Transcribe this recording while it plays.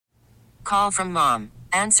call from mom.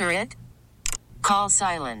 Answer it. Call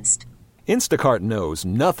silenced. Instacart knows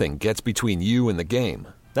nothing gets between you and the game.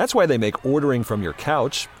 That's why they make ordering from your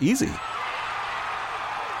couch easy.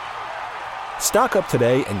 Stock up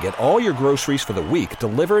today and get all your groceries for the week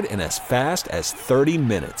delivered in as fast as 30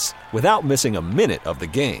 minutes without missing a minute of the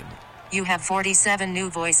game. You have 47 new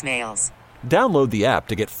voicemails. Download the app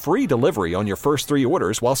to get free delivery on your first 3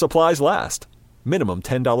 orders while supplies last. Minimum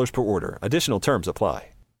 $10 per order. Additional terms apply.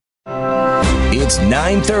 It's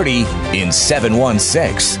 930 in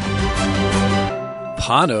 716.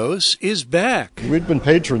 Pano's is back. We've been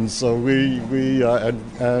patrons, so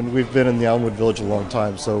and we've been in the Elmwood Village a long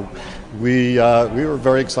time, so we were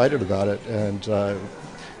very excited about it, and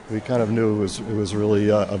we kind of knew it was really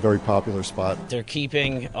a very popular spot. They're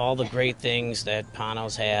keeping all the great things that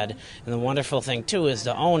Pano's had, and the wonderful thing, too, is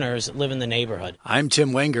the owners live in the neighborhood. I'm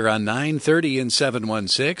Tim Wenger on 930 in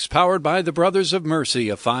 716, powered by the Brothers of Mercy,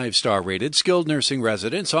 a 5-star rated skilled nursing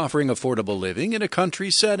residence offering affordable living in a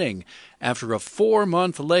country setting. After a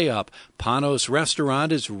 4-month layup, Pano's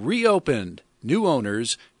restaurant is reopened. New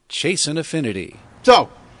owners chasing affinity. So,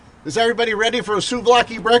 is everybody ready for a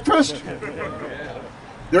souvlaki breakfast?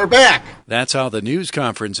 They're back. That's how the news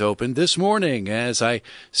conference opened this morning as I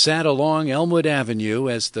sat along Elmwood Avenue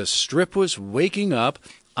as the Strip was waking up,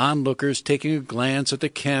 onlookers taking a glance at the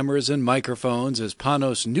cameras and microphones as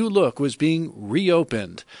Pano's new look was being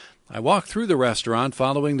reopened. I walked through the restaurant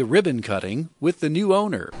following the ribbon cutting with the new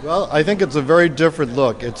owner. Well, I think it's a very different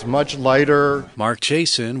look. It's much lighter. Mark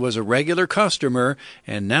Chasin was a regular customer,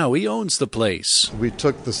 and now he owns the place. We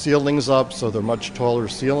took the ceilings up, so they're much taller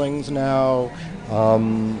ceilings now.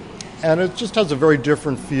 And it just has a very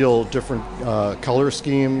different feel, different color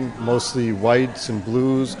scheme, mostly whites and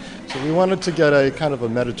blues. So we wanted to get a kind of a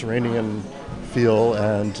Mediterranean feel,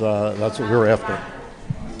 and that's what we were after.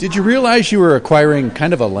 Did you realize you were acquiring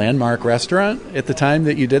kind of a landmark restaurant at the time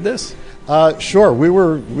that you did this? Sure.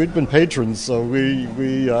 We'd been patrons, so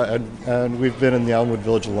and we've been in the Elmwood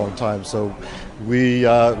Village a long time. So we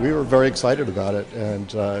were very excited about it,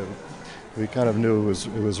 and we kind of knew it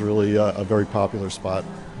was really a very popular spot.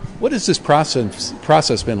 What has this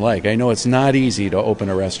process been like? I know it's not easy to open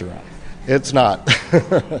a restaurant. It's not.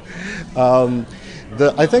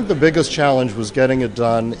 I think the biggest challenge was getting it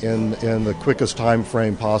done in the quickest time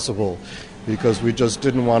frame possible, because we just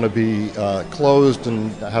didn't want to be closed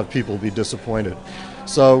and have people be disappointed.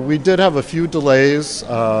 So we did have a few delays.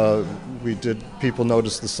 People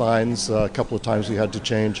noticed the signs. A couple of times we had to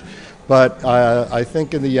change. But I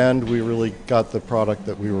think in the end we really got the product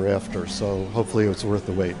that we were after, so hopefully it's worth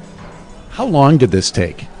the wait. How long did this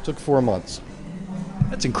take? It took 4 months.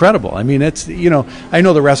 That's incredible. I mean, I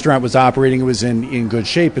know the restaurant was operating, it was in good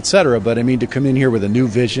shape, et cetera, but I mean, to come in here with a new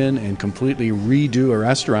vision and completely redo a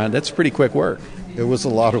restaurant, that's pretty quick work. It was a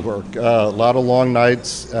lot of work, a lot of long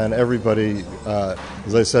nights, and everybody,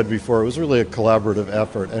 as I said before, it was really a collaborative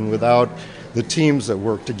effort, and without the teams that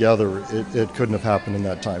worked together, it couldn't have happened in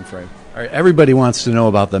that time frame. All right, everybody wants to know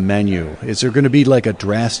about the menu. Is there going to be like a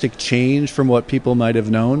drastic change from what people might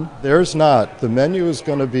have known? There's not. The menu is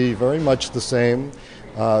going to be very much the same.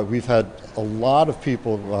 We've had a lot of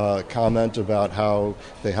people comment about how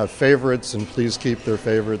they have favorites and please keep their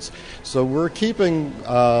favorites. So we're keeping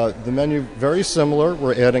the menu very similar.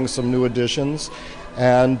 We're adding some new additions.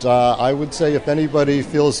 And I would say if anybody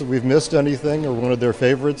feels that we've missed anything or one of their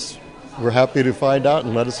favorites, we're happy to find out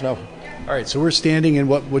and let us know. All right, so we're standing in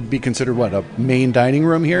what would be considered, a main dining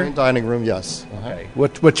room here? Main dining room, yes. Okay.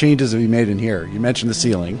 What changes have you made in here? You mentioned the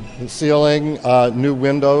ceiling. The ceiling, new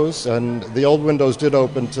windows, and the old windows did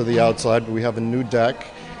open to the outside, but we have a new deck.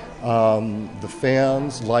 The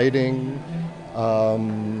fans, lighting,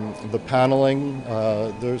 the paneling,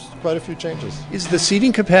 there's quite a few changes. Is the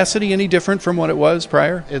seating capacity any different from what it was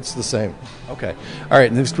prior? It's the same. Okay. All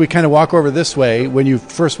right, and if we kind of walk over this way, when you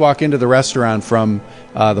first walk into the restaurant from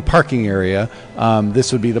the parking area,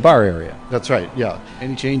 this would be the bar area. That's right, yeah.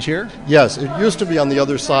 Any change here? Yes, it used to be on the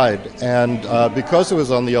other side, and because it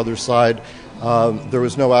was on the other side, there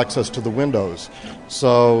was no access to the windows.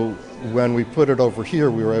 So when we put it over here,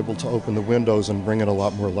 we were able to open the windows and bring in a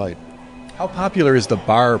lot more light. How popular is the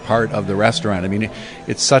bar part of the restaurant? I mean,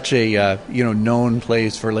 it's such a known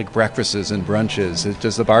place for like breakfasts and brunches.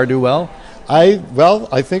 Does the bar do well? I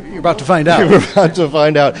think you're about to find out. We're about to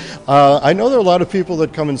find out. I know there are a lot of people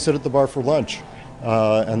that come and sit at the bar for lunch,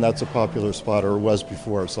 and that's a popular spot, or was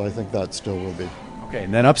before. So I think that still will be. Okay,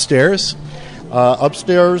 and then upstairs.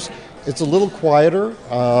 Upstairs, it's a little quieter.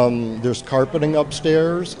 There's carpeting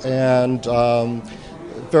upstairs and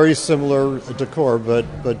very similar decor,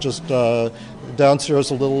 but just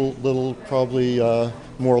downstairs a little probably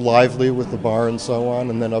more lively with the bar and so on,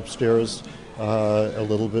 and then upstairs a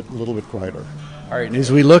little bit quieter. All right, and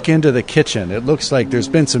as we look into the kitchen, it looks like there's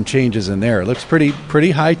been some changes in there. It looks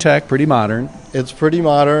pretty high tech, pretty modern. It's pretty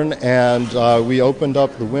modern, and we opened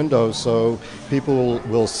up the window so people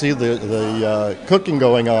will see the cooking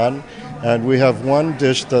going on. And we have one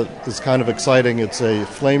dish that is kind of exciting. It's a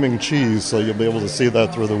flaming cheese, so you'll be able to see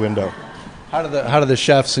that through the window. How do the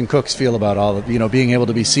chefs and cooks feel about all of being able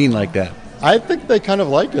to be seen like that? I think they kind of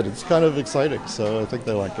like it. It's kind of exciting, so I think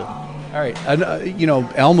they like it. All right. And,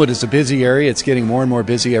 Elmwood is a busy area. It's getting more and more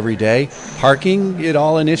busy every day. Parking, at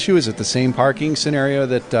all an issue? Is it the same parking scenario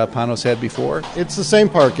that Pano's had before? It's the same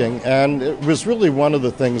parking, and it was really one of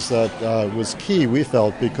the things that was key, we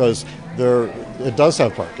felt, because it does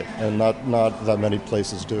have parking, and not that many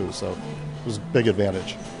places do, so it was a big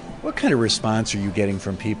advantage. What kind of response are you getting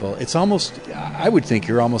from people? It's almost, I would think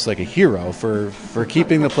you're almost like a hero for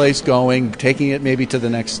keeping the place going, taking it maybe to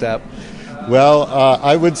the next step. Well,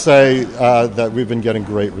 I would say that we've been getting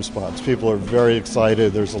great response. People are very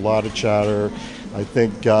excited. There's a lot of chatter. I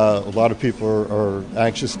think a lot of people are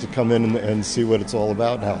anxious to come in and see what it's all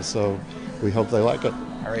about now, so we hope they like it.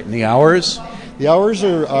 All right, and the hours? The hours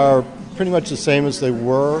are pretty much the same as they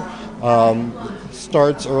were.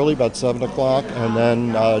 Starts early, about 7 o'clock, and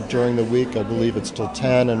then during the week, I believe it's till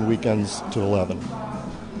 10, and weekends to 11.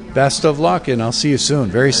 Best of luck, and I'll see you soon,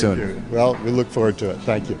 very soon. Thank you. Well, we look forward to it.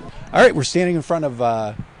 Thank you. All right, we're standing in front of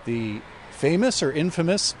the famous or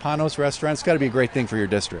infamous Pano's restaurant. It's got to be a great thing for your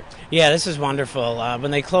district. Yeah, this is wonderful. When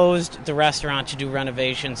they closed the restaurant to do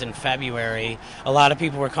renovations in February, a lot of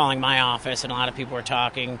people were calling my office and a lot of people were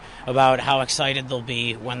talking about how excited they'll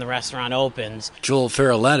be when the restaurant opens. Joel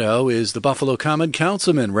Faraletto is the Buffalo Common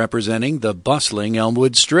Councilman representing the bustling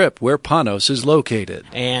Elmwood Strip, where Pano's is located.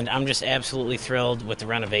 And I'm just absolutely thrilled with the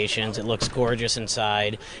renovations. It looks gorgeous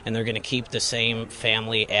inside, and they're going to keep the same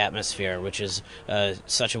family atmosphere, which is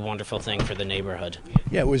such a wonderful thing for the neighborhood.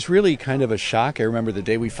 Yeah, it was really kind of a shock. I remember the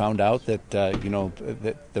day we found out that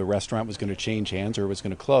that the restaurant was going to change hands or was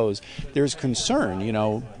going to close. There's concern.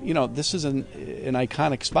 This is an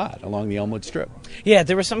iconic spot along the Elmwood Strip. Yeah,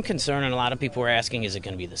 there was some concern, and a lot of people were asking, is it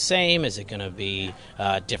going to be the same? Is it going to be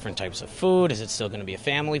different types of food? Is it still going to be a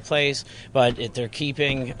family place? But they're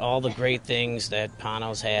keeping all the great things that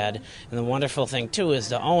Pano's had. And the wonderful thing, too, is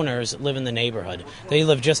the owners live in the neighborhood. They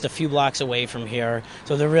live just a few blocks away from here,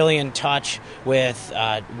 so they're really in touch with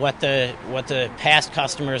what the past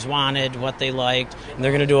customers wanted, what they liked, and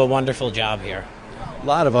they're going to do a wonderful job here. A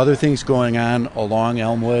lot of other things going on along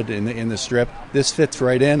Elmwood in the Strip. This fits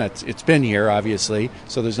right in. It's been here, obviously,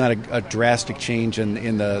 so there's not a drastic change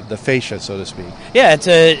in the fascia, so to speak. Yeah,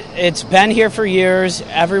 it's been here for years.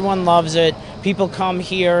 Everyone loves it. People come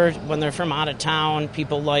here when they're from out of town.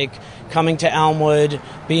 People like coming to Elmwood,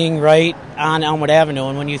 being right on Elmwood Avenue.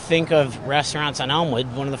 And when you think of restaurants on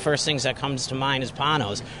Elmwood, one of the first things that comes to mind is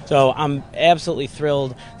Pano's. So I'm absolutely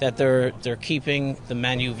thrilled that they're keeping the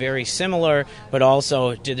menu very similar, but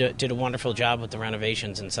also did a wonderful job with the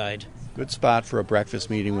renovations inside. Good spot for a breakfast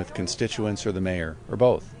meeting with constituents or the mayor, or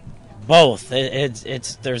both. Both.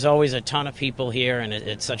 There's always a ton of people here, and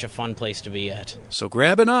it's such a fun place to be at. So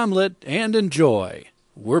grab an omelet and enjoy.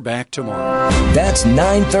 We're back tomorrow. That's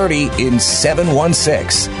 930 in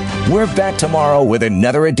 716. We're back tomorrow with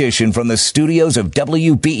another edition from the studios of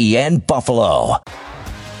WBEN Buffalo.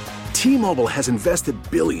 T-Mobile has invested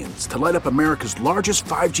billions to light up America's largest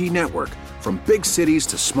 5G network, from big cities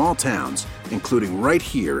to small towns, including right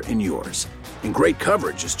here in yours. And great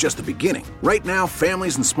coverage is just the beginning. Right now,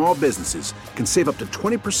 families and small businesses can save up to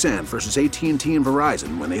 20% versus AT&T and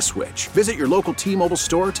Verizon when they switch. Visit your local T-Mobile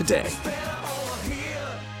store today.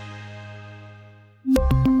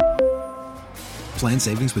 Plan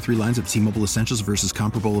savings with 3 lines of T-Mobile Essentials versus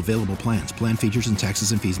comparable available plans. Plan features and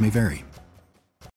taxes and fees may vary.